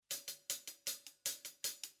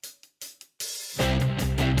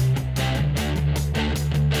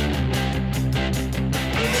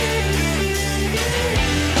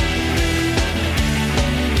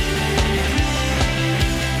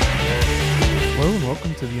Hello and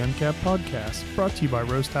welcome to the Uncapped Podcast, brought to you by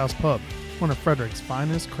Roast House Pub, one of Frederick's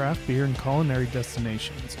finest craft beer and culinary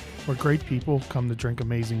destinations, where great people come to drink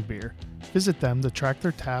amazing beer. Visit them to track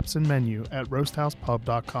their taps and menu at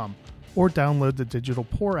roasthousepub.com or download the digital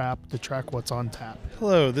Pour app to track what's on tap.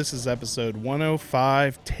 Hello, this is episode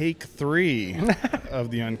 105, take 3 of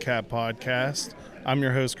the Uncapped Podcast. I'm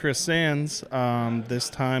your host, Chris Sands. This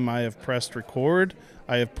time I have pressed record.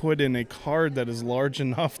 I have put in a card that is large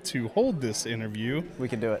enough to hold this interview. We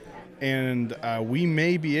can do it. And we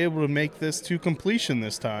may be able to make this to completion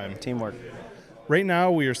this time. Teamwork. Right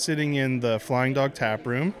now we are sitting in the Flying Dog Tap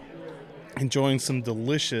Room, enjoying some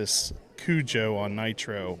delicious Cujo on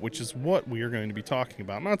Nitro, which is what we are going to be talking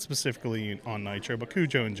about. Not specifically on Nitro, but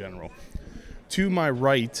Cujo in general. To my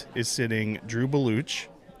right is sitting Drew Baluch,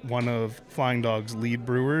 one of Flying Dog's lead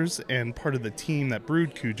brewers and part of the team that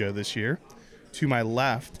brewed Cujo this year. To my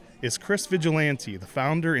left is Chris Vigilante, the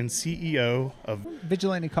founder and CEO of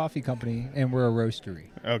Vigilante Coffee Company, and we're a roastery.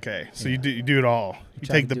 Okay, so you do it all. You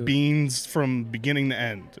take the beans from beginning to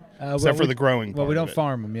end, except for the growing part. Well, we don't of it.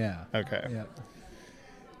 farm them, yeah. Okay. Yeah.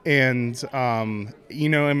 And,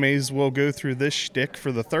 I may as well go through this shtick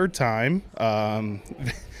for the third time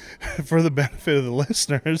for the benefit of the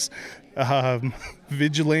listeners.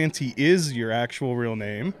 Vigilante is your actual real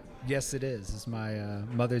name. Yes, it is. It's my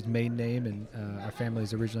mother's maiden name, and our family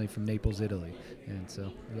is originally from Naples, Italy. And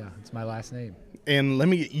so, yeah, it's my last name. And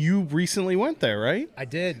you recently went there, right? I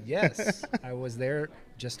did, yes. I was there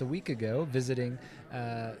just a week ago visiting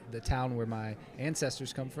the town where my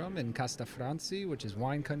ancestors come from in Castelfranci, which is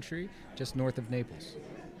wine country, just north of Naples.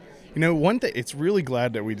 One thing, it's really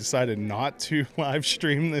glad that we decided not to live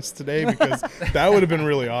stream this today, because that would have been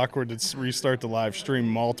really awkward to restart the live stream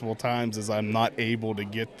multiple times as I'm not able to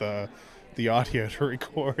get the audio to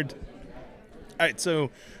record. All right,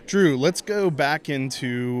 so Drew, let's go back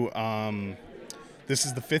into this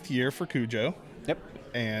is the 5th year for Cujo. Yep.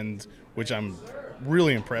 And which I'm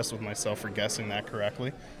really impressed with myself for guessing that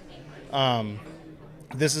correctly.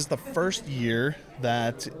 This is the first year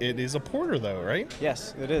that it is a porter, though, right?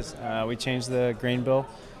 Yes, it is. We changed the grain bill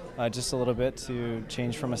just a little bit to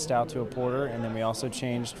change from a stout to a porter, and then we also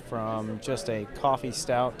changed from just a coffee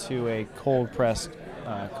stout to a cold-pressed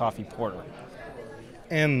coffee porter.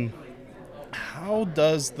 And how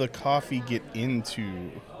does the coffee get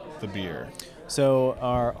into the beer? So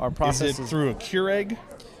our process is it through a Keurig?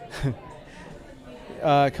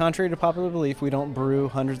 Contrary to popular belief, we don't brew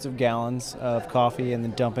hundreds of gallons of coffee and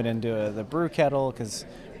then dump it into the brew kettle, because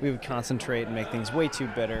we would concentrate and make things way too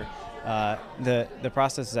bitter. The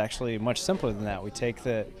process is actually much simpler than that. We take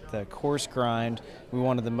the coarse grind. We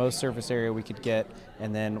wanted the most surface area we could get,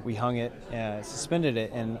 and then we hung it, suspended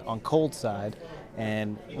it on cold side,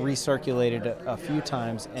 and recirculated it a few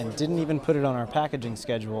times, and didn't even put it on our packaging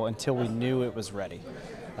schedule until we knew it was ready.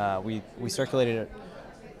 We circulated it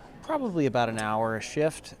probably about an hour a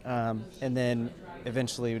shift, and then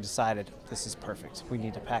eventually we decided this is perfect. We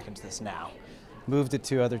need to package this now. Moved it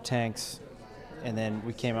to other tanks, and then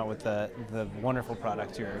we came out with the wonderful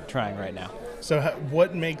product you're trying right now. So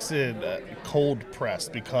what makes it cold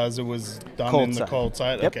pressed? Because it was done cold in the side. cold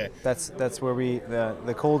side? Yep. Okay. That's where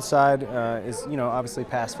the cold side is, obviously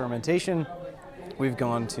past fermentation. We've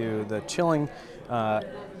gone to the chilling,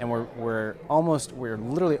 and we're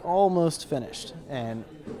literally almost finished. And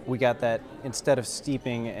we got that, instead of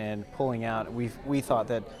steeping and pulling out, we thought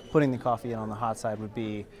that putting the coffee in on the hot side would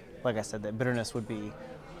be, like I said, that bitterness would be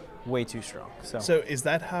way too strong. So is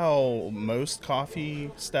that how most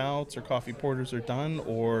coffee stouts or coffee porters are done,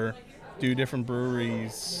 or do different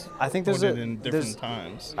breweries put it in different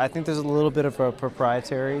times? I think there's a little bit of a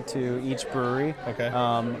proprietary to each brewery. Okay.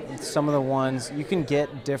 Some of the ones, you can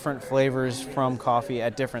get different flavors from coffee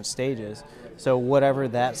at different stages. So whatever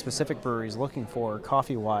that specific brewery is looking for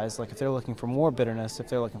coffee-wise, like if they're looking for more bitterness, if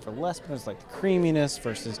they're looking for less bitterness, like the creaminess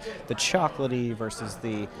versus the chocolatey versus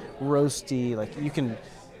the roasty, like you can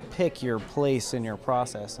pick your place in your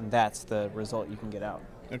process, and that's the result you can get out.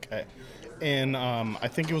 Okay. And I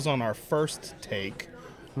think it was on our first take,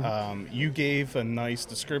 you gave a nice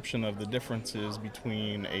description of the differences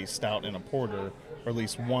between a stout and a porter, or at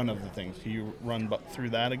least one of the things. Can you run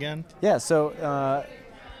through that again? Yeah, so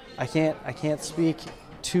I can't speak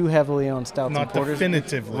too heavily on stouts and porters. Not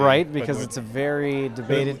definitively. Right, because it's a very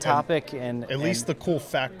debated topic. And at least the cool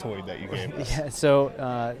factoid that you gave us. Yeah, so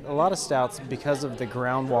a lot of stouts, because of the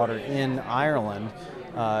groundwater in Ireland,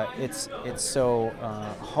 it's so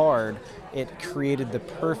hard, it created the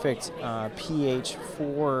perfect pH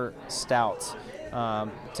for stouts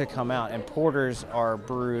to come out. And porters are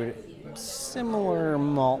brewed similar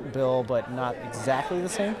malt bill, but not exactly the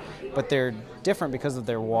same. But they're different because of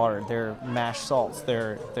their water. They're mashed salts.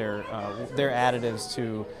 They're additives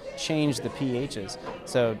to change the pHs.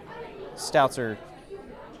 So stout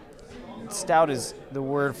is the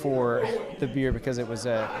word for the beer because it was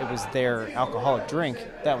their alcoholic drink.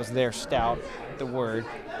 That was their stout, the word.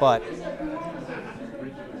 But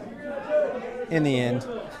in the end,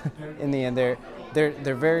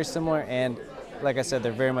 they're very similar, and like I said,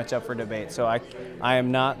 they're very much up for debate. So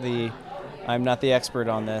I'm not the expert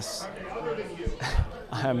on this.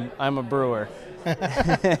 I'm a brewer,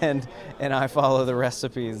 and I follow the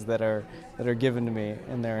recipes that are given to me,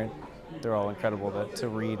 and they're all incredible to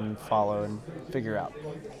read and follow and figure out.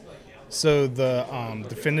 So the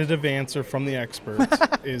definitive answer from the experts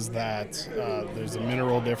is that there's a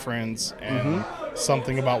mineral difference and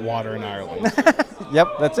something about water in Ireland. Yep,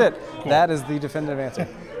 that's it. Cool. That is the definitive answer.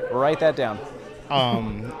 Write that down.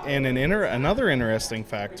 And another interesting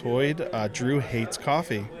factoid, Drew hates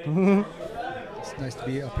coffee. It's nice to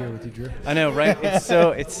be up here with you, Drew. I know, right?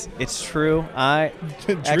 It's true.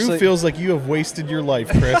 Drew feels like you have wasted your life,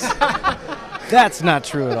 Chris. That's not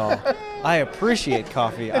true at all. I appreciate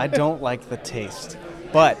coffee. I don't like the taste,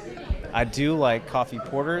 but I do like coffee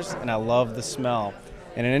porters, and I love the smell.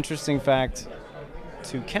 And an interesting fact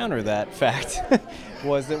to counter that fact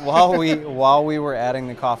was that while we were adding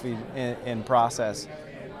the coffee in process,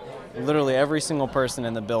 literally every single person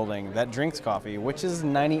in the building that drinks coffee, which is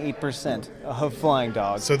 98% of Flying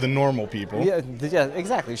Dog. So the normal people. Yeah,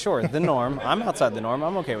 exactly, sure. The norm. I'm outside the norm.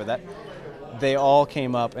 I'm okay with that. They all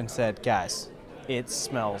came up and said, guys, it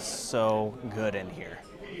smells so good in here.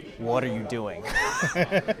 What are you doing?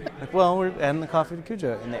 Like, well, we're adding the coffee to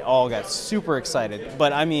Cujo. And they all got super excited.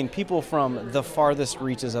 But, I mean, people from the farthest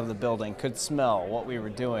reaches of the building could smell what we were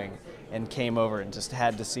doing and came over and just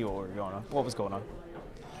had to see what was going on.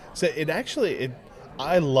 So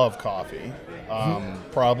I love coffee,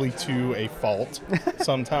 probably to a fault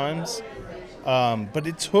sometimes. But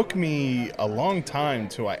it took me a long time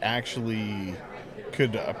till I actually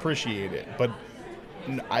could appreciate it. But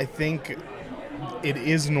I think it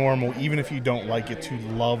is normal, even if you don't like it, to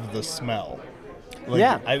love the smell. Like,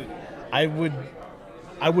 yeah. I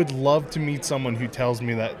would love to meet someone who tells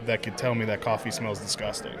me that could tell me that coffee smells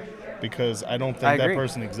disgusting, because I don't think that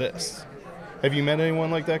person exists. Have you met anyone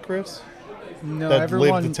like that, Chris? No, that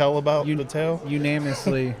everyone lived to tell about the tale?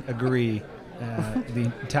 Unanimously agree.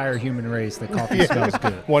 The entire human race that coffee smells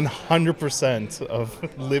good. 100%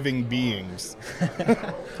 of living beings.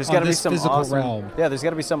 There's got to be some physical awesome realm. Yeah, there's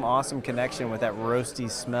got to be some awesome connection with that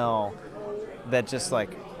roasty smell that just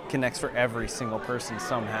like connects for every single person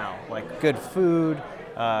somehow. Like good food,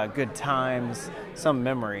 good times, some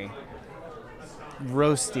memory.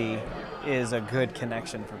 Roasty is a good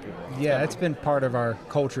connection for people. Yeah, it's been part of our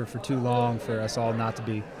culture for too long for us all not to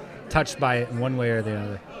be touched by it in one way or the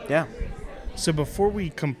other. Yeah. So before we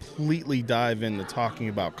completely dive into talking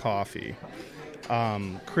about coffee,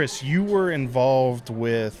 Chris, you were involved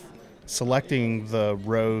with selecting the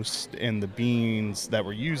roast and the beans that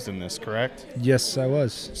were used in this, correct? Yes, I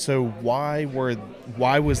was. So why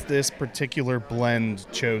was this particular blend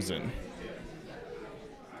chosen?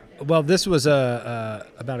 Well, this was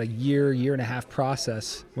about a year and a half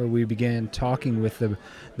process where we began talking with the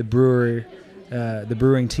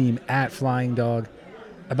brewing team at Flying Dog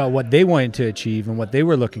about what they wanted to achieve and what they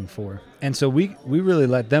were looking for. And so we really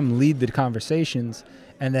let them lead the conversations,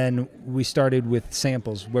 and then we started with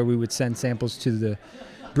samples where we would send samples to the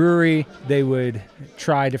brewery. They would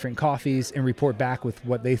try different coffees and report back with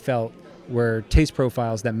what they felt were taste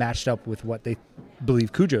profiles that matched up with what they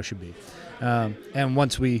believe Cujo should be. And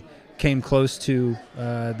once we came close to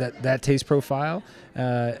that taste profile,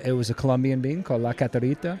 it was a Colombian bean called La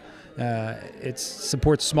Catarita. It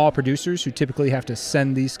supports small producers who typically have to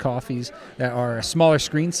send these coffees that are a smaller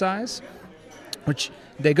screen size, which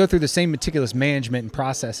they go through the same meticulous management and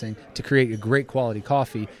processing to create a great quality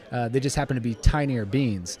coffee. They just happen to be tinier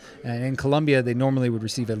beans. And in Colombia, they normally would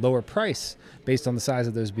receive a lower price based on the size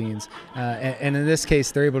of those beans. And in this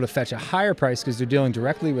case, they're able to fetch a higher price because they're dealing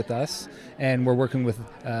directly with us, and we're working with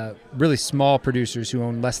really small producers who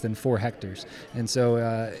own less than 4 hectares. And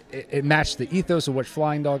so it matched the ethos of what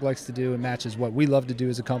Flying Dog likes to do. It matches what we love to do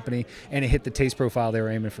as a company, and it hit the taste profile they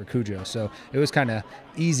were aiming for Cujo. So it was kind of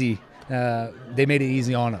easy. They made it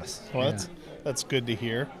easy on us. Well, that's good to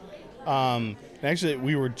hear. Actually,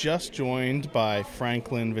 we were just joined by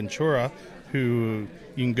Franklin Ventura, who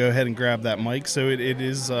you can go ahead and grab that mic. So it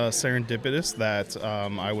is serendipitous that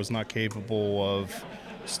I was not capable of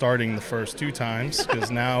starting the first 2 times,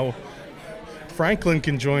 because now Franklin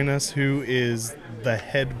can join us, who is the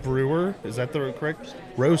head brewer. Is that the correct?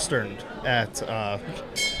 Roaster at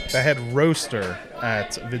the head roaster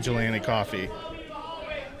at Vigilante Coffee.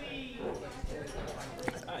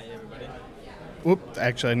 Hi, everybody. Whoop!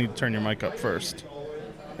 Actually, I need to turn your mic up first.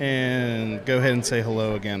 And go ahead and say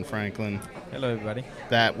hello again, Franklin. Hello, everybody.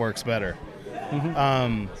 That works better.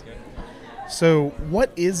 So,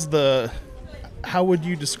 what is how would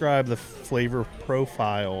you describe the flavor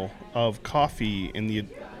profile of coffee in the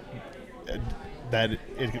that it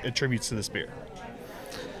attributes to this beer?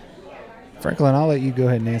 Franklin, I'll let you go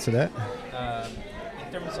ahead and answer that.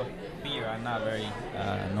 In terms of beer, I'm not very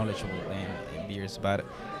knowledgeable in beers, but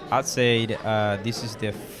I'd say this is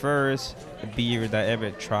the first beer that I ever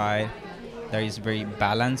tried that is very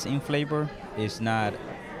balanced in flavor. It's not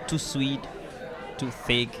too sweet, too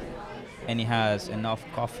thick, and it has enough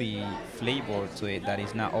coffee flavor to it that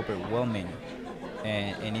is not overwhelming,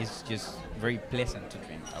 and it's just very pleasant to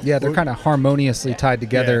drink. Yeah, they're kind of harmoniously tied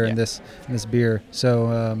together Yeah. in this beer.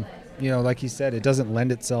 So, like you said, it doesn't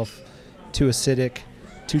lend itself too acidic,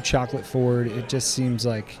 too chocolate forward. It just seems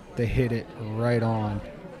like they hit it right on.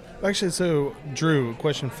 Actually, so Drew, a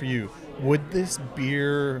question for you: would this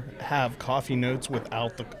beer have coffee notes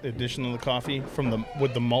without the addition of the coffee?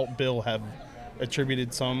 Would the malt bill have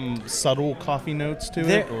attributed some subtle coffee notes to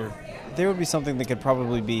it, or? There would be something that could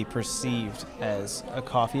probably be perceived as a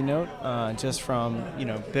coffee note, just from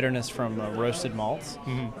bitterness from roasted malts.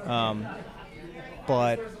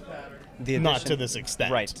 But the addition, Not to this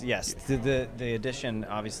extent, right? Yes, the addition,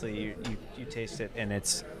 obviously you taste it and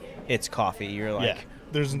it's coffee. You're like, Yeah,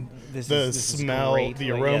 there's this the is smell, great.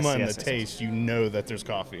 the Like, aroma, and yes, the yes, taste. You know that there's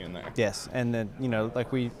coffee in there. yes, and then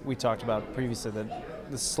like we talked about previously,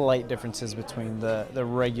 the slight differences between the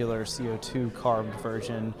regular CO2 carbed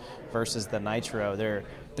version versus the nitro. There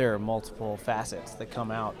are multiple facets that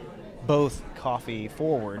come out, both coffee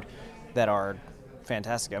forward, that are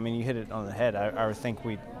fantastic. I mean, you hit it on the head. I think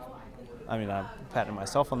I'm patting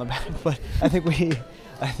myself on the back, but I think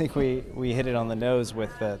we hit it on the nose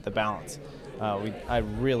with the balance. I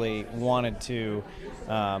really wanted to,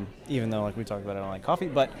 even though like we talked about, I don't like coffee,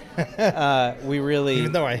 but we really.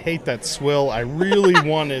 Even though I hate that swill, I really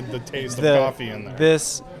wanted the taste of coffee in there.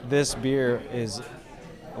 This beer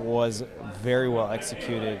was very well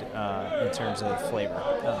executed in terms of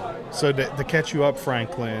flavor. So to catch you up,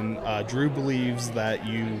 Franklin, Drew believes that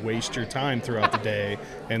you waste your time throughout the day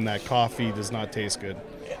and that coffee does not taste good.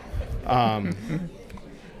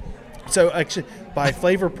 So actually, by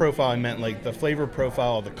flavor profile, I meant like the flavor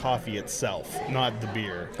profile of the coffee itself, not the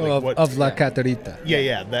beer. Like Of La Catarita.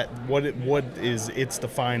 Yeah. What is its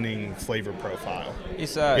defining flavor profile?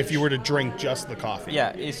 It's If you were to drink just the coffee. Yeah,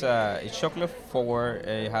 it's chocolate forward.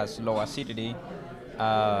 It has low acidity.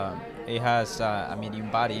 It has a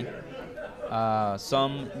medium body.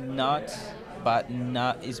 Some nuts, but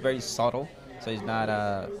not. It's very subtle, so it's not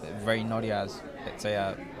very nutty as, let's say,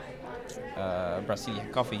 a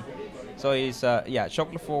Brazilian coffee. So it's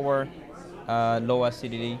chocolate forward, low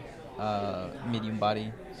acidity, medium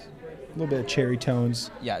body. A little bit of cherry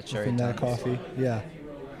tones. Yeah, cherry in that tones. coffee. Yeah.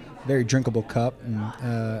 Very drinkable cup. And,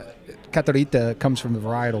 Catarita comes from the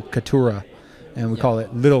varietal Caturra, and we call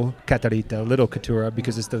it Little Catarita, Little Caturra,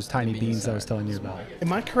 because it's those tiny beans that I was telling you about.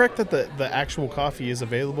 Am I correct that the actual coffee is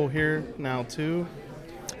available here now too?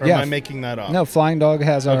 Or Yeah. am I making that up? No, Flying Dog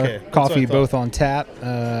has our Okay, that's what coffee I thought. both on tap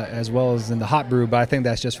as well as in the hot brew, but I think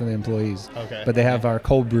that's just for the employees. Okay. But they have our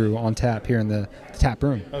cold brew on tap here in the tap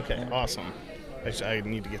room. Okay, awesome. I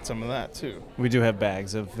need to get some of that too. We do have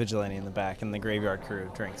bags of Vigilante in the back, and the graveyard crew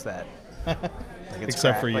drinks that. Like it's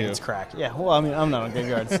Except for like you. it's crack. Yeah. Well, I mean, I'm not on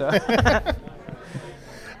graveyard, so.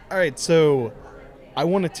 All right, so I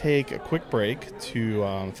want to take a quick break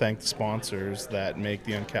to thank the sponsors that make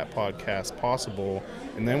the Uncapped Podcast possible,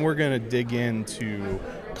 and then we're going to dig into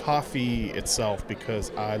coffee itself because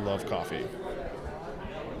I love coffee,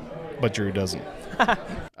 but Drew doesn't.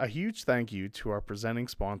 A huge thank you to our presenting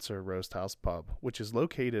sponsor, Roast House Pub, which is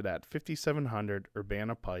located at 5700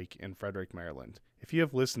 Urbana Pike in Frederick, Maryland. If you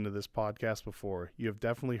have listened to this podcast before, you have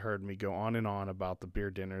definitely heard me go on and on about the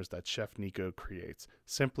beer dinners that Chef Nico creates.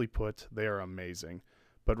 Simply put, they are amazing.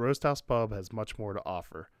 But Roast House Pub has much more to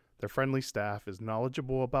offer. Their friendly staff is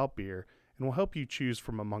knowledgeable about beer and will help you choose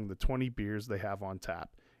from among the 20 beers they have on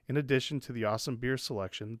tap. In addition to the awesome beer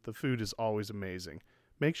selection, the food is always amazing.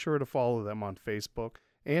 Make sure to follow them on Facebook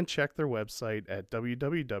and check their website at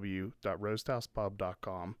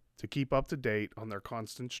www.roasthousepub.com to keep up to date on their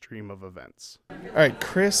constant stream of events. All right,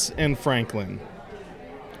 Chris and Franklin.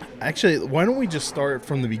 Actually, why don't we just start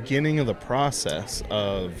from the beginning of the process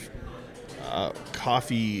of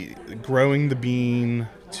coffee, growing the bean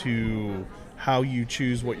to how you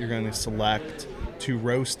choose what you're going to select, to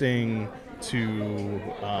roasting, to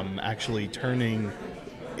actually turning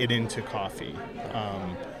it into coffee.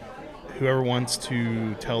 Whoever wants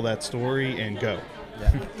to tell that story, and go.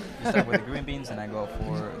 Yeah. You start with the green beans, and I go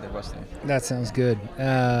for the roasting. That sounds good.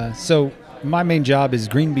 So my main job is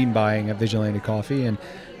green bean buying at Vigilante Coffee, and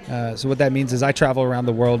so what that means is I travel around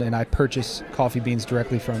the world and I purchase coffee beans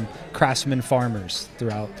directly from craftsman farmers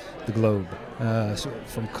throughout the globe, so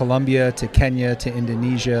from Colombia to Kenya to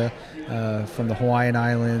Indonesia, from the Hawaiian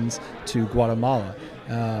Islands to Guatemala.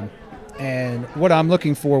 And what I'm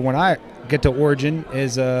looking for when I get to origin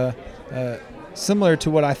is similar to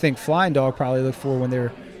what I think Flying Dog probably look for when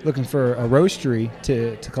they're looking for a roastery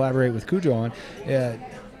to collaborate with Cujo on.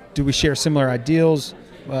 Do we share similar ideals?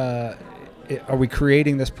 Are we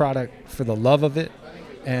creating this product for the love of it,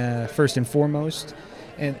 first and foremost?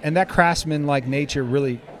 And that craftsman-like nature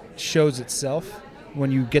really shows itself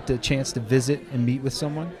when you get the chance to visit and meet with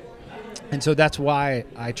someone. And so that's why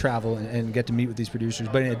I travel and get to meet with these producers.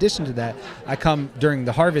 But in addition to that, I come during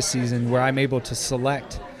the harvest season where I'm able to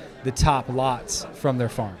select the top lots from their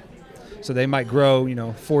farm. So they might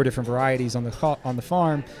grow, 4 different varieties on the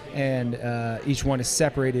farm, and each one is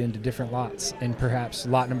separated into different lots. And perhaps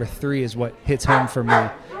lot number 3 is what hits home for me,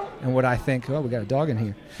 and what I think. Oh, we got a dog in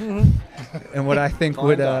here. And what I think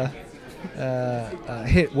would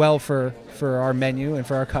hit well for our menu and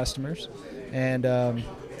for our customers. And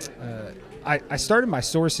I started my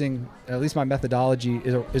sourcing, at least my methodology,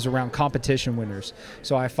 is around competition winners.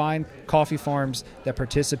 So I find coffee farms that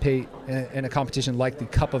participate in a competition like the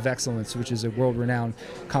Cup of Excellence, which is a world-renowned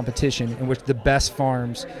competition in which the best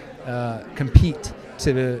farms compete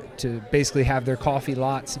to basically have their coffee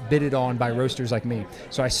lots bidded on by roasters like me.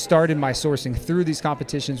 So I started my sourcing through these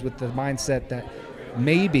competitions with the mindset that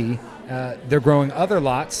maybe they're growing other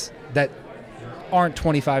lots that aren't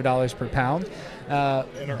 $25 per pound.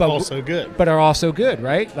 But are also good,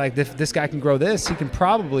 right? Like if this guy can grow this, he can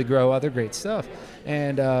probably grow other great stuff.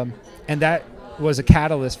 And that was a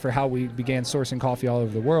catalyst for how we began sourcing coffee all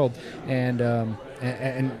over the world, and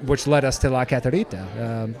which led us to La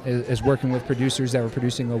Catarita, is working with producers that were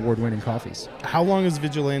producing award-winning coffees. How long has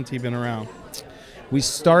Vigilante been around? We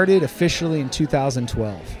started officially in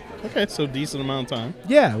 2012. Okay, so decent amount of time.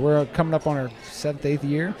 Yeah, we're coming up on our 7th, 8th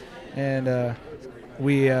year, and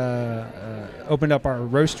we opened up our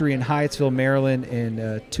roastery in Hyattsville, Maryland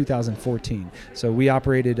in 2014. So we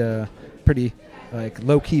operated pretty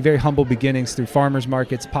low-key, very humble beginnings through farmers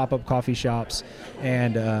markets, pop-up coffee shops,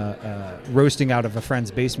 and roasting out of a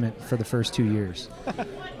friend's basement for the first 2 years.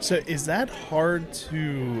 So is that hard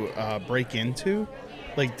to break into?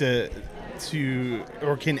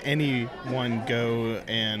 Or can anyone go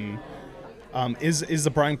and is the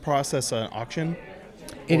brewing process an auction?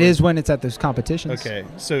 It is when it's at those competitions. Okay,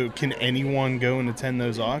 so can anyone go and attend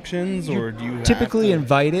those auctions, or do you typically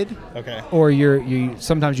invited? Okay, or you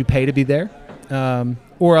sometimes you pay to be there,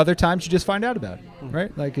 or other times you just find out about it,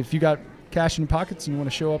 right? Like if you got cash in your pockets and you want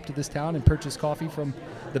to show up to this town and purchase coffee from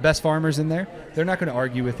the best farmers in there, they're not going to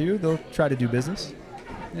argue with you. They'll try to do business.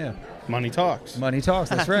 Yeah. Money talks. Money talks,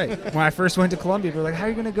 that's right. When I first went to Colombia, they were like, how are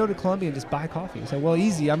you going to go to Colombia and just buy coffee? I said, well,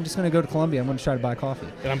 easy. I'm just going to go to Colombia. I'm going to try to buy coffee.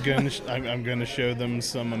 And I'm going to show them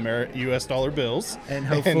some U.S. dollar bills. And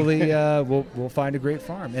hopefully we'll find a great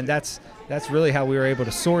farm. And that's really how we were able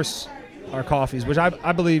to source our coffees, which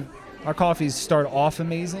I believe our coffees start off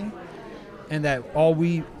amazing, and that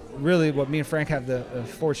what me and Frank have the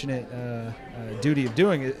fortunate duty of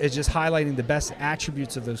doing is just highlighting the best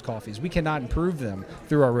attributes of those coffees. We cannot improve them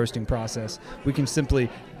through our roasting process. We can simply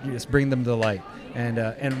just bring them to light. And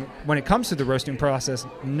when it comes to the roasting process,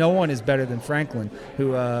 no one is better than Franklin,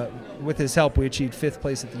 who, with his help, we achieved 5th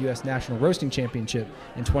place at the U.S. National Roasting Championship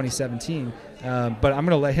in 2017. But I'm going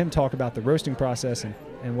to let him talk about the roasting process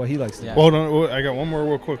and what he likes to do. Well, hold on, I got one more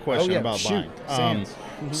real quick question about buying.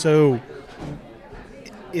 So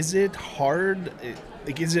is it hard?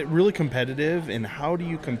 Is it really competitive? And how do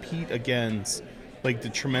you compete against the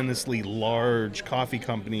tremendously large coffee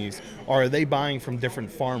companies? Or are they buying from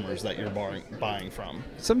different farmers that you're buying from?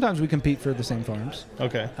 Sometimes we compete for the same farms.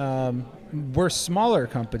 Okay. We're a smaller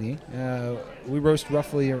company. We roast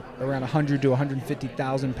roughly around 100 to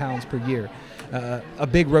 150,000 pounds per year. A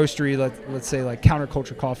big roastery, let's say like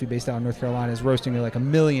Counterculture Coffee based out in North Carolina, is roasting at 1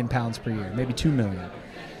 million pounds per year, maybe 2 million.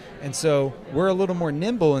 And so we're a little more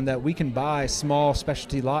nimble in that we can buy small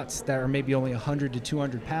specialty lots that are maybe only 100 to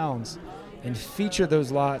 200 pounds and feature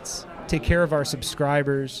those lots, take care of our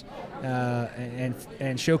subscribers,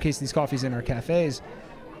 and showcase these coffees in our cafes,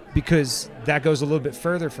 because that goes a little bit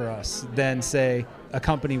further for us than, say, a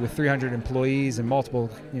company with 300 employees and multiple,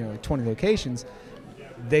 20 locations.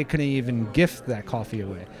 they couldn't even gift that coffee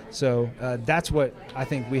away. So that's what I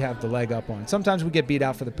think we have the leg up on. Sometimes we get beat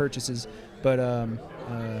out for the purchases, but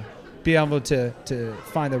being able to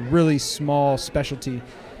find the really small specialty,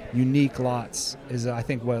 unique lots is, I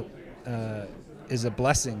think, what is a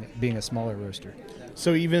blessing being a smaller roaster.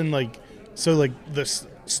 So even like this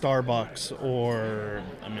Starbucks or,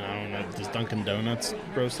 I don't know, does Dunkin' Donuts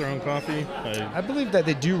roast their own coffee? I believe that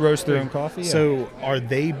they do roast their own coffee. So are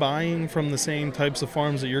they buying from the same types of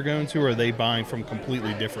farms that you're going to, or are they buying from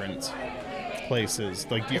completely different places?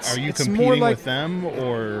 Like, are you competing with them,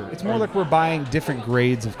 or? It's more like we're buying different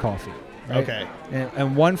grades of coffee. Right? Okay.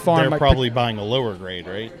 And one farm... They're probably buying a lower grade,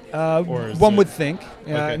 right? One would think.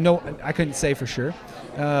 Okay. No, I couldn't say for sure.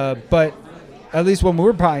 But at least when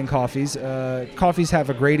we're buying coffees, coffees have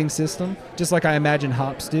a grading system, just like I imagine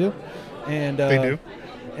hops do. And they do.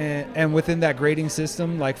 And within that grading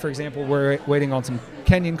system, like, for example, we're waiting on some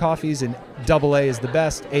Kenyan coffees, and AA is the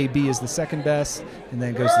best, AB is the second best, and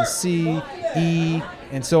then it goes to C, E,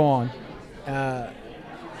 and so on.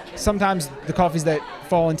 Sometimes the coffees that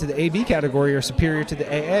fall into the AB category are superior to the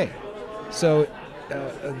AA. So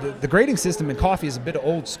the grading system in coffee is a bit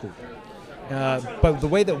old school. But the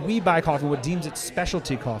way that we buy coffee, what deems it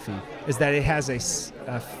specialty coffee, is that it has a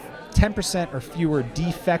 10% or fewer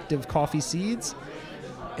defective coffee seeds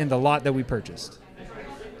in the lot that we purchased.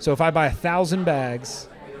 So if I buy 1,000 bags,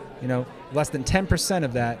 less than 10%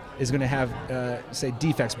 of that is going to have, say,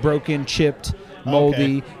 defects, broken, chipped,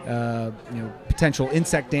 moldy, potential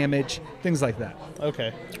insect damage, things like that.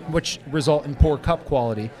 Okay. Which result in poor cup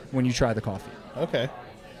quality when you try the coffee. Okay.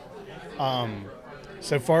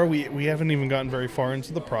 So far, we haven't even gotten very far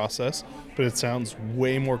into the process, but it sounds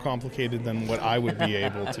way more complicated than what I would be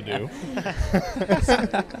able to do.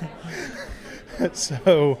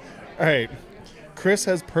 So, all right. Chris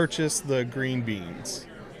has purchased the green beans,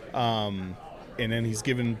 and then he's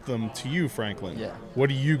given them to you, Franklin. Yeah. What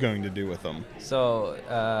are you going to do with them? So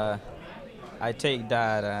I take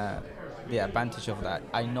that the advantage of that.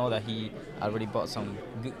 I know that he already bought some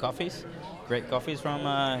good coffees, great coffees from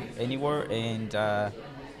anywhere, and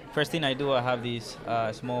first thing I do, I have this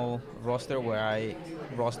small roaster where I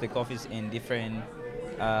roast the coffees in different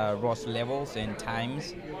roast levels and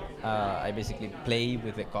times. I basically play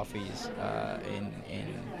with the coffees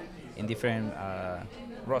in different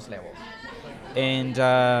roast levels. And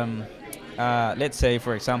let's say,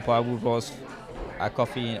 for example, I would roast a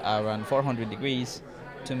coffee around 400 degrees,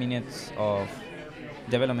 2 minutes of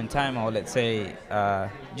development time, or let's say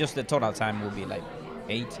just the total time will be like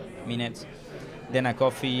 8 minutes. Then a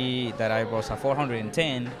coffee that I roast at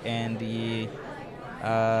 410, and the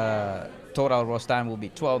total roast time will be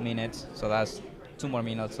 12 minutes. So that's 2 more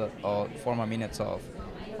minutes or 4 more minutes of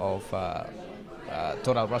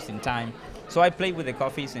total roasting time. So I play with the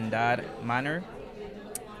coffees in that manner,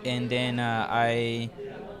 and then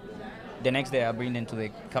the next day I bring them to the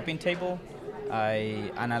cupping table.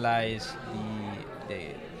 I analyze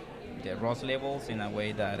the roast levels in a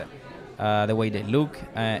way that the way they look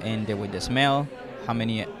and the way they smell.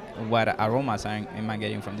 What aromas am I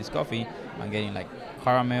getting from this coffee? I'm getting like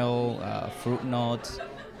caramel, fruit notes,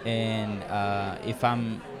 and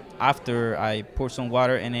after I pour some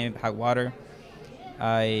water in it, hot water,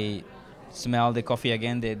 I smell the coffee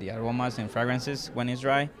again, the aromas and fragrances when it's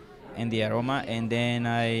dry, and the aroma, and then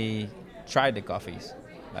I try the coffees,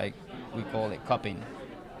 like we call it cupping.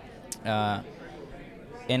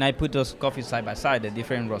 And I put those coffees side by side, the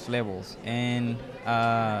different roast levels. And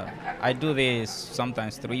I do this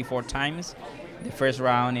sometimes 3-4 times. The first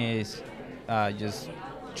round is just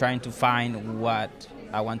trying to find what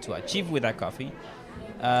I want to achieve with that coffee.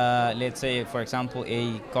 Let's say, for example,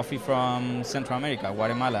 a coffee from Central America,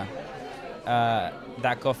 Guatemala.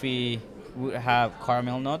 That coffee would have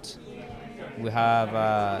caramel notes. We have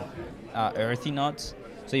earthy notes.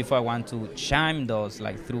 So if I want to chime those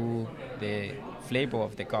like through the flavor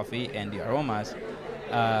of the coffee and the aromas,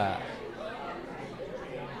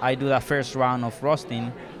 I do that first round of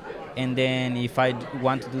roasting, and then if I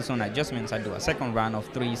want to do some adjustments, I do a second round of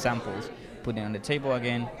 3 samples, put it on the table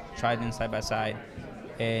again, try them side by side,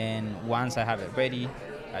 and once I have it ready,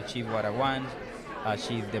 achieve what I want,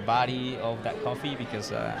 achieve the body of that coffee,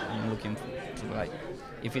 because I'm looking to, like,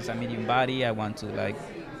 if it's a medium body, I want to like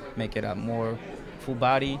make it a more full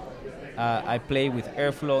body. I play with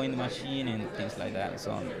airflow in the machine and things like that.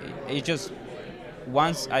 So it just,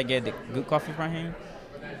 once I get the good coffee from him,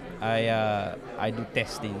 I do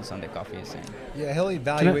testings on the coffees. Yeah, he'll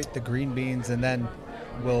evaluate the green beans, and then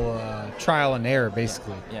we'll trial and error,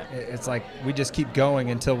 basically. Yeah. It's like we just keep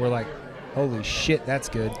going until we're like, holy shit, that's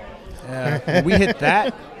good. When we hit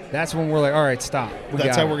that, that's when we're like, all right, stop.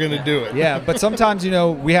 That's how we're going to do it. Yeah, but sometimes,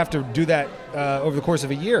 we have to do that over the course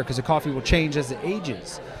of a year because the coffee will change as it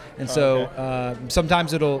ages. And so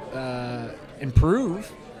sometimes it'll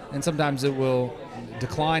improve and sometimes it will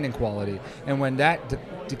decline in quality. And when that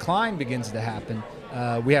decline begins to happen,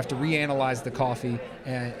 we have to reanalyze the coffee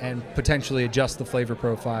and potentially adjust the flavor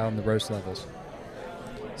profile and the roast levels.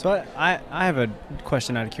 So I have a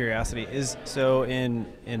question out of curiosity. So in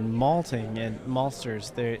malting and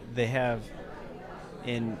maltsters, they have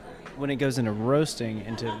when it goes into roasting,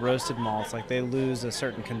 into roasted malts, like they lose a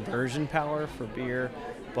certain conversion power for beer,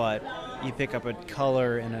 but you pick up a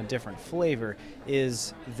color and a different flavor.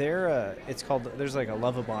 There's like a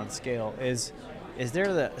Lovibond scale. Is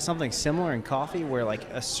there something similar in coffee where like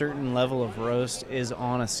a certain level of roast is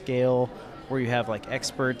on a scale where you have like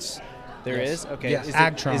experts? There is? Okay. Yeah,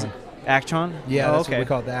 Agtron. Agtron? Yeah, that's what we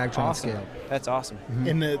call it, the Agtron awesome. scale. That's awesome. Mm-hmm.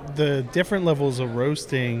 And the different levels of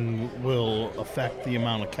roasting will affect the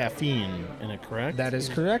amount of caffeine in it, correct? That is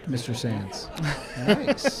correct, Mr. Sands.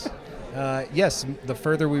 Nice. Yes, the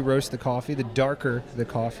further we roast the coffee, the darker the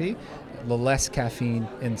coffee, the less caffeine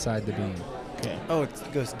inside the bean. Okay. Oh,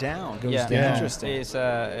 it goes down. Down. Interesting. It's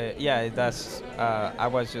that's. I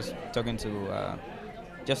was just talking to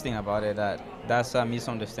Justin about it. That's a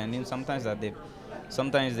misunderstanding sometimes.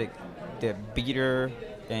 Sometimes the bitter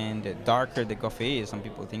and the darker the coffee is, some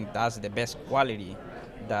people think that's the best quality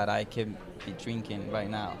that I can be drinking right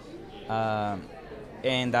now.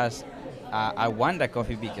 And that's I want that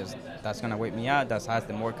coffee because that's gonna wake me up. That has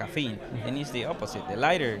the more caffeine. And it's the opposite. The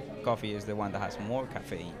lighter coffee is the one that has more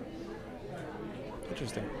caffeine.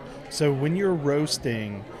 Interesting. So when you're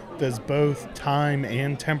roasting, does both time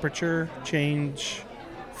and temperature change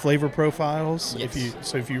flavor profiles?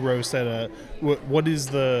 Yes. If you roast at what is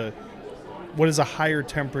a higher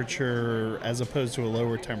temperature as opposed to a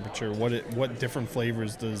lower temperature? What different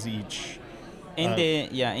flavors does each? In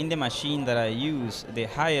the machine that I use, the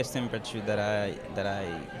highest temperature that I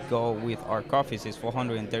go with our coffees is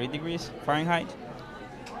 430 degrees Fahrenheit.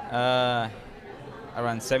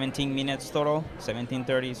 Around 17 minutes total,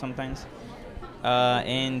 17:30 sometimes.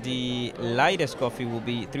 And the lightest coffee will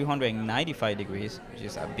be 395 degrees, which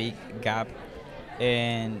is a big gap.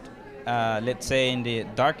 And let's say in the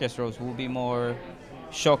darkest roast will be more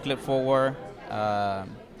chocolate forward,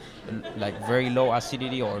 like very low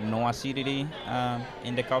acidity or no acidity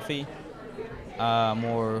in the coffee,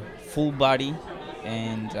 more full body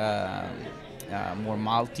and more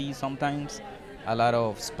malty sometimes. A lot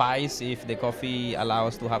of spice if the coffee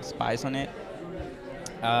allows to have spice on it.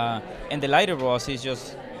 And the lighter roast is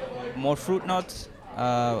just more fruit notes,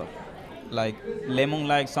 like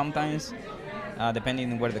lemon-like sometimes,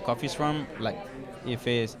 depending on where the coffee is from. Like if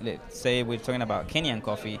it's, let's say we're talking about Kenyan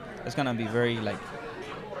coffee, it's gonna be very like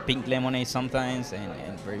pink lemonade sometimes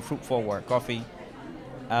and very fruit-forward coffee.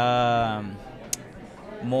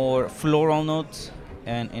 More floral notes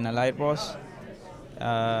and in a light roast.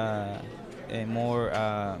 And more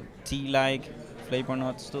tea-like flavor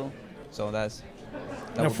notes too. So that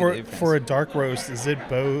now for a dark roast, is it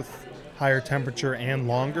both higher temperature and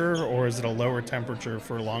longer, or is it a lower temperature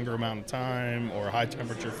for a longer amount of time, or a high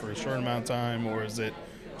temperature for a short amount of time, or is it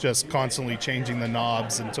just constantly changing the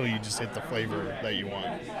knobs until you just hit the flavor that you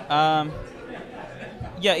want?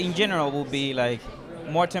 In general, will be like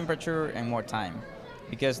more temperature and more time.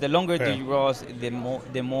 Because the longer the roast, the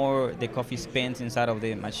more the coffee spends inside of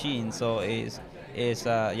the machine. So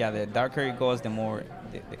the darker it goes, the more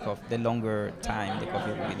the longer time the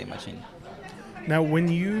coffee will be in the machine. Now,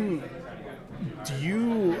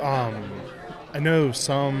 I know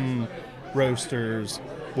some roasters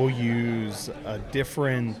will use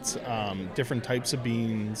different types of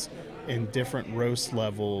beans and different roast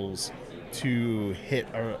levels to hit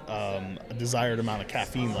a desired amount of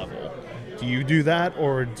caffeine level. Do you do that,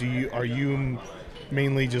 or are you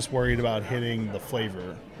mainly just worried about hitting the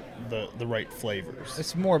flavor, the right flavors?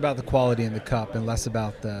 It's more about the quality in the cup and less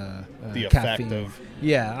about the effect caffeine. of.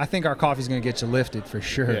 Yeah, I think our coffee's going to get you lifted for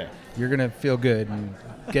sure. Yeah. You're going to feel good and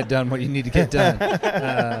get done what you need to get done.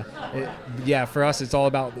 For us, it's all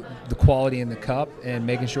about the quality in the cup and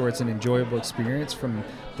making sure it's an enjoyable experience from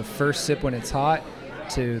the first sip when it's hot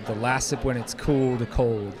to the last sip when it's cool to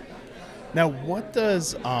cold. Now, what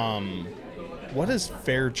does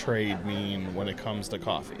fair trade mean when it comes to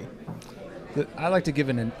coffee? I like to give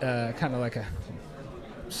kind of like a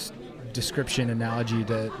description analogy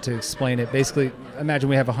to explain it. Basically, imagine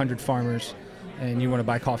we have 100 farmers and you want to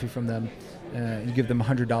buy coffee from them. You give them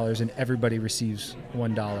 $100 and everybody receives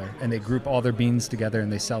 $1, and they group all their beans together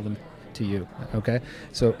and they sell them to you. Okay,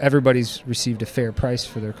 so everybody's received a fair price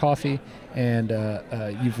for their coffee, and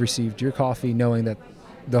you've received your coffee knowing that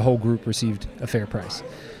the whole group received a fair price.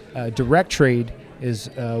 Direct trade is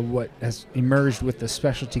what has emerged with the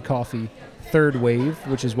specialty coffee third wave,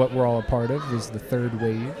 which is what we're all a part of, is the third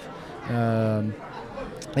wave.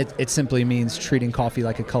 It simply means treating coffee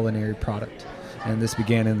like a culinary product. And this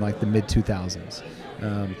began in like the mid-2000s.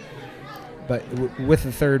 But with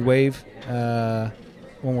the third wave,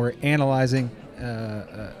 when we're analyzing,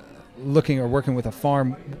 looking or working with a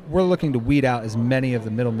farm, we're looking to weed out as many of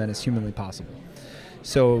the middlemen as humanly possible.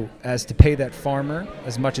 So as to pay that farmer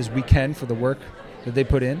as much as we can for the work that they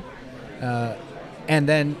put in. And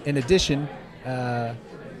then in addition,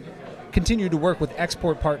 continue to work with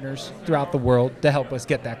export partners throughout the world to help us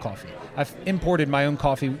get that coffee. I've imported my own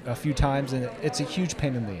coffee a few times, and it's a huge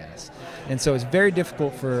pain in the ass. And so it's very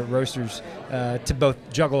difficult for roasters to both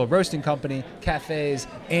juggle a roasting company, cafes,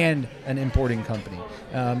 and an importing company.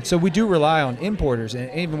 So we do rely on importers,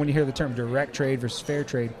 and even when you hear the term direct trade versus fair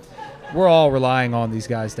trade, we're all relying on these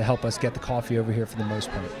guys to help us get the coffee over here for the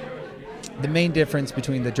most part. The main difference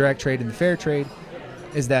between the direct trade and the fair trade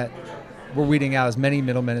is that we're weeding out as many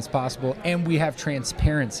middlemen as possible, and we have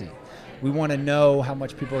transparency. We want to know how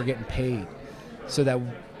much people are getting paid so that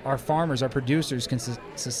our farmers, our producers can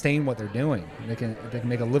sustain what they're doing. They can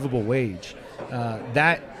make a livable wage.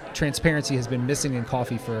 That transparency has been missing in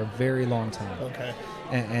coffee for a very long time. Okay.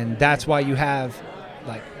 And that's why you have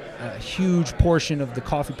like a huge portion of the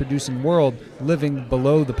coffee producing world living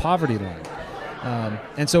below the poverty line.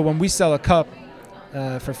 And so when we sell a cup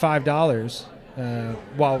for $5,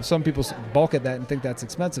 while some people balk at that and think that's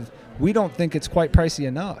expensive, we don't think it's quite pricey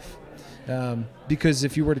enough. Because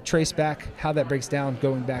if you were to trace back how that breaks down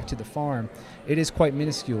going back to the farm, it is quite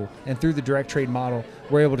minuscule. And through the direct trade model,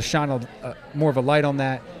 we're able to shine more of a light on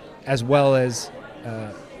that, as well as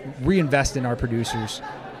reinvest in our producers,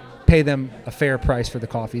 pay them a fair price for the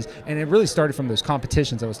coffees. And it really started from those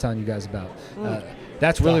competitions I was telling you guys about.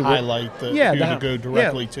 That's really what highlight who to go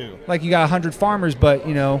directly to. Like you got 100 farmers, but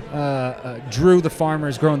Drew the farmer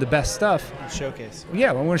is growing the best stuff. Showcase. Yeah,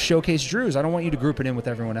 I want to showcase Drew's. I don't want you to group it in with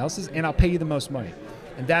everyone else's, and I'll pay you the most money.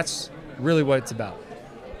 And that's really what it's about.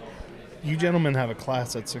 You gentlemen have a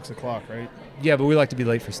class at 6 o'clock, right? Yeah, but we like to be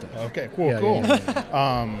late for stuff. Okay, cool.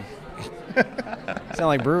 Yeah. Sound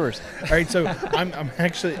like brewers. All right, so I'm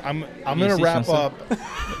going to wrap up.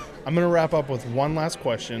 I'm going to wrap up with one last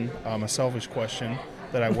question, a selfish question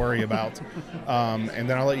that I worry about, and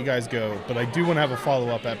then I'll let you guys go. But I do want to have a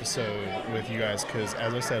follow-up episode with you guys because,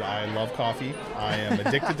 as I said, I love coffee. I am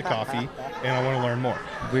addicted to coffee, and I want to learn more.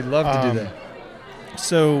 We'd love to do that.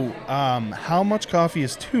 So how much coffee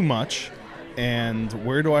is too much, and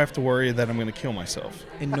where do I have to worry that I'm going to kill myself?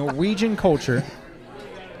 In Norwegian culture,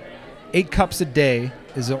 8 cups a day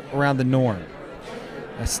is around the norm.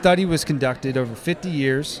 A study was conducted over 50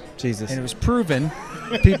 years. Jesus. And it was proven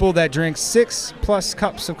people that drink 6+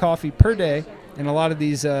 cups of coffee per day, and a lot of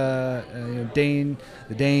these the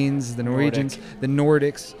Danes, the Norwegians, the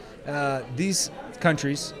Nordics, these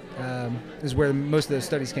countries is where most of those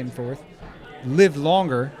studies came forth, live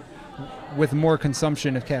longer with more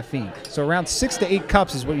consumption of caffeine. So around 6 to 8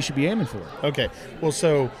 cups is what you should be aiming for. Okay. Well,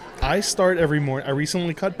 so I start every morning. I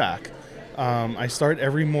recently cut back. I start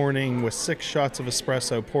every morning with 6 shots of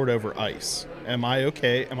espresso poured over ice. Am I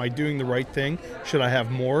okay? Am I doing the right thing? Should I have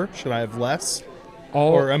more? Should I have less?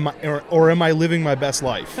 Or am I living my best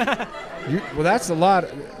life? Well, that's a lot.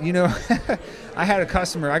 I had a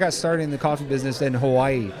customer. I got started in the coffee business in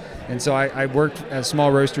Hawaii. And so I worked at a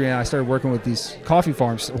small roastery, and I started working with these coffee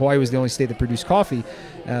farms. Hawaii was the only state that produced coffee.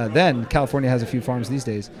 Then California has a few farms these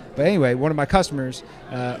days. But anyway, one of my customers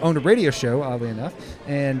owned a radio show, oddly enough,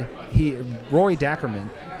 and Roy Dackerman,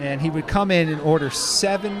 and he would come in and order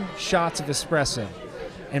 7 shots of espresso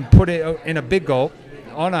and put it in a big gulp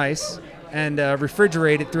on ice and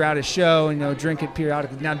refrigerate it throughout his show and drink it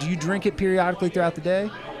periodically. Now, do you drink it periodically throughout the day?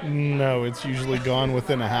 No, it's usually gone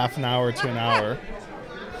within a half an hour to an hour.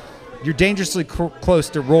 You're dangerously close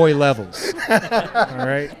to Roy levels. All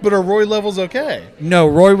right? But are Roy levels okay? No,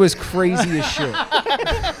 Roy was crazy as shit.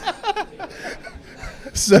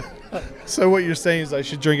 So what you're saying is I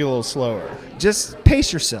should drink it a little slower. Just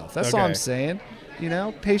pace yourself. That's all Okay. I'm saying.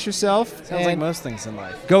 Pace yourself. Sounds like most things in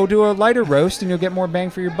life. Go do a lighter roast, and you'll get more bang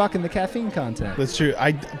for your buck in the caffeine content. That's true.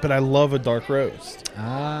 But I love a dark roast.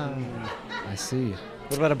 Ah, I see.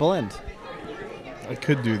 What about a blend? I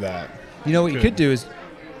could do that. You know what you could do is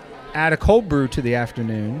add a cold brew to the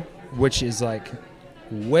afternoon, which is like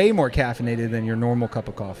way more caffeinated than your normal cup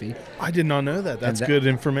of coffee. I did not know that. That's good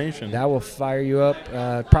information. That will fire you up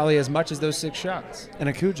probably as much as those 6 shots. And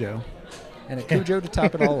a Cujo. And a Cujo to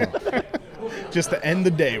top it all off. Just to end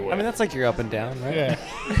the day with. I mean, that's like your up and down, right? Yeah.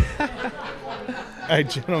 All right,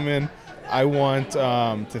 gentlemen. I want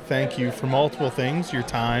to thank you for multiple things: your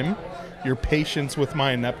time, your patience with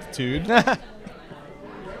my ineptitude,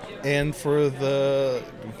 and for the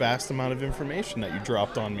vast amount of information that you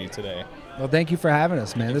dropped on me today. Well, thank you for having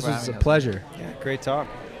us, man. This was a pleasure. Yeah, great talk.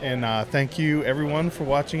 And thank you, everyone, for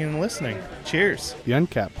watching and listening. Cheers. The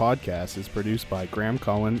Uncapped Podcast is produced by Graham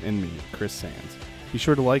Cullen and me, Chris Sands. Be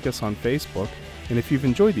sure to like us on Facebook, and if you've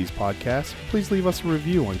enjoyed these podcasts, please leave us a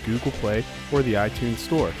review on Google Play or the iTunes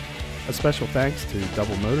Store. A special thanks to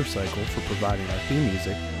Double Motorcycle for providing our theme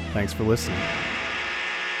music. Thanks for listening.